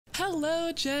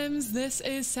Hello gems, this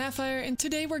is Syafire and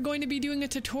today we're going to be doing a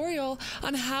tutorial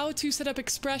on how to set up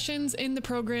expressions in the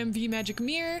program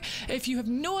VMagicMirror. If you have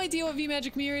no idea what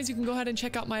VMagicMirror is, you can go ahead and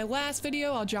check out my last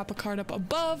video. I'll drop a card up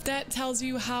above that tells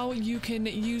you how you can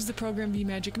use the program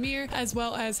VMagicMirror as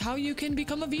well as how you can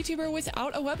become a VTuber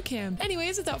without a webcam.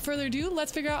 Anyways, without further ado,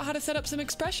 let's figure out how to set up some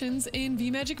expressions in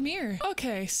VMagicMirror.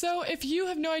 Okay, so if you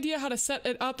have no idea how to set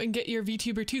it up and get your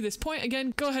VTuber to this point,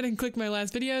 again, go ahead and click my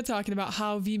last video talking about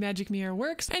how VMagicMirror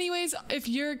works. Anyways, if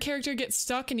your character gets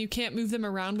stuck and you can't move them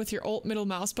around with your Alt middle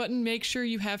mouse button, make sure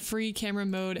you have free camera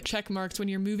mode check marked when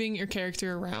you're moving your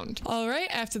character around. Alright,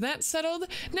 after that's settled,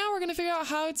 now we're going to figure out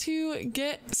how to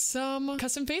get some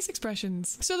custom face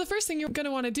expressions. So the first thing you're going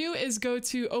to want to do is go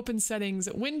to Open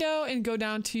Settings window and go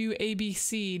down to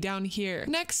ABC down here.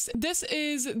 Next, this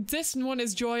one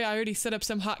is Joy. I already set up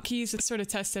some hotkeys to sort of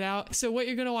test it out. So what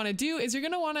you're going to want to do is you're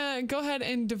going to want to go ahead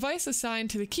and device assign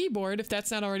to the keyboard. If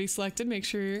that's not already selected, make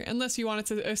sure, unless you want it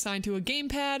to assign to a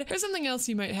gamepad or something else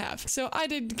you might have. So I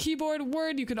did keyboard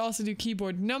word. You could also do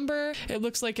keyboard number. It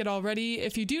looks like it already,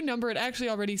 if you do number, it actually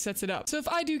already sets it up. So if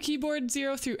I do keyboard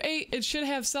 0 through 8, it should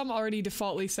have some already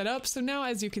defaultly set up. So now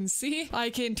as you can see, I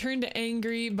can turn to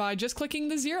angry by just clicking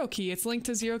the 0 key. It's linked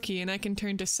to 0 key, and I can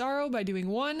turn to sorrow by doing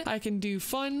 1. I can do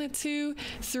fun 2,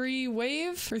 3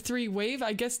 wave, or 3 wave.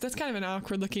 I guess that's kind of an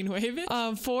awkward looking wave.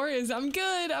 4 is I'm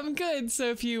good.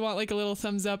 So if you want like a little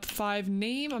thumbs up, 5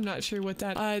 name, I'm not sure what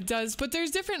that does, but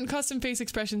there's different custom face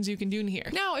expressions you can do in here.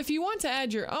 Now, if you want to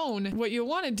add your own, what you'll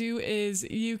want to do is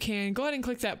you can go ahead and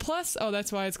click that plus. Oh,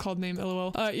 that's why it's called name,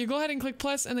 lol. You go ahead and click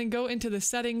plus and then go into the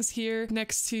settings here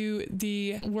next to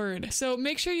the word. So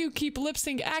make sure you keep lip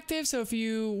sync active. So if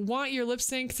you want your lip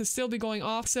sync to still be going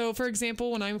off, so for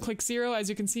example, when I click 0, as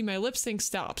you can see, my lip sync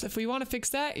stops. If we want to fix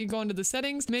that, you go into the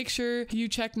settings, make sure you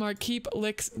check mark keep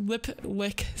lip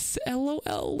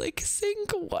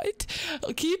sync, what?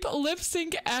 Keep lip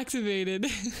sync activated.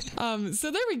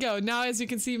 So there we go. Now, as you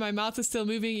can see, my mouth is still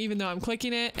moving even though I'm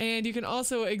clicking it, and you can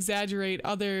also exaggerate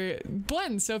other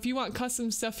blends. So if you want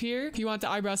custom stuff here, if you want the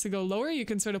eyebrows to go lower, you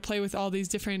can sort of play with all these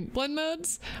different blend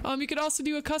modes. You could also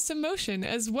do a custom motion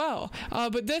as well.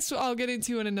 But this I'll get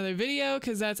into in another video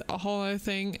because that's a whole other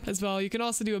thing as well. You can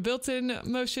also do a built-in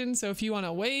motion. So if you want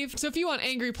a wave, so if you want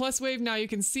angry plus wave, now you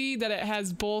can see that it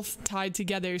has both tied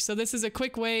together. So this is a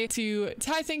quick way to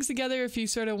tie things together if you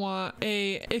sort of want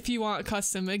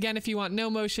custom. Again, if you want no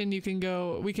motion, we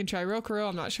can try Rokuro.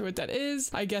 I'm not sure what that is.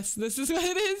 I guess this is what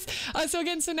it is.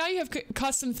 So now you have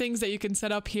custom things that you can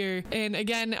set up here. And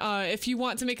again, if you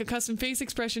want to make a custom face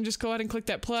expression, just go ahead and click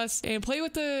that plus and play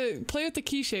with the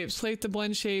key shapes, play with the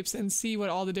blend shapes, and see what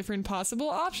all the different possible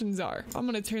options are. I'm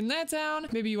gonna turn that down.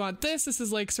 Maybe you want this. This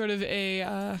is like sort of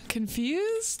a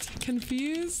confused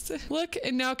look,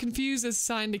 and now confused is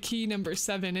assigned to key number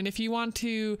 7. And if you want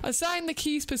to assign the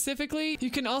key specifically, you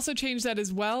can also change that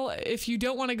as well. If you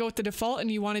don't want to go with the default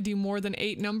and you want to do more than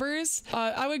 8 numbers,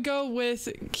 I would go with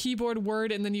keyboard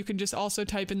word, and then you can just also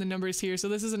type in the numbers here. So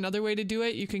this is another way to do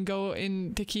it. You can go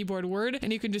into keyboard word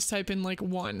and you can just type in like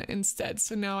 1 instead.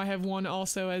 So now I have 1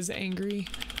 also as angry,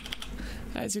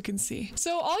 as you can see.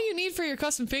 So all you need for your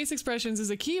custom face expressions is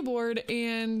a keyboard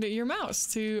and your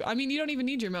mouse you don't even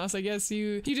need your mouse, I guess.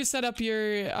 You just set up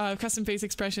your custom face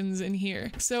expressions in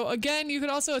here. So again, you could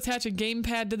also attach a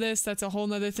gamepad to this. That's a whole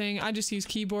nother thing. I just use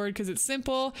keyboard because it's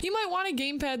simple. You might want a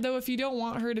gamepad though if you don't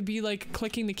want her to be like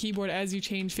clicking the keyboard as you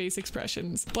change face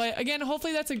expressions. But again,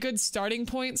 hopefully that's a good starting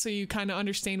point so you kind of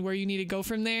understand where you need to go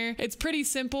from there. It's pretty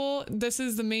simple. This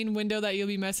is the main window that you'll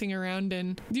be messing around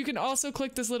in. You can also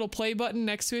click this little play button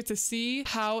next to it to see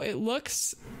how it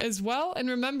looks as well. And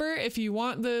remember, if you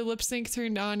want the lip sync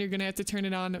turned on, you're gonna have to turn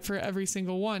it on for every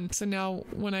single one. So now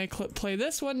when I play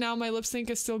this one, now my lip sync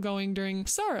is still going during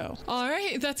sorrow.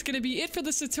 Alright, that's gonna be it for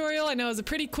this tutorial. I know it was a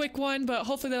pretty quick one, but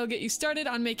hopefully that'll get you started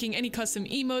on making any custom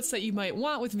emotes that you might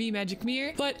want with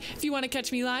VMagicMirror. But if you want to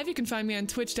catch me live, you can find me on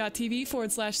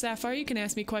twitch.tv/Syafire. You can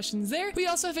ask me questions there. We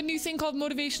also have a new thing called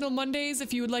Motivational Mondays.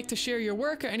 If you would like to share your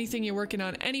work or anything you're working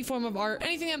on, any form of art,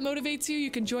 anything that motivates you, you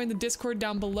can join the Discord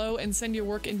down below and send your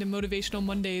work into Motivational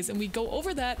Mondays, and we go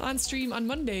over that on stream on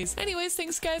Mondays. Anyways,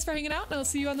 thanks guys for hanging out, and I'll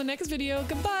see you on the next video.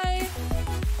 Goodbye!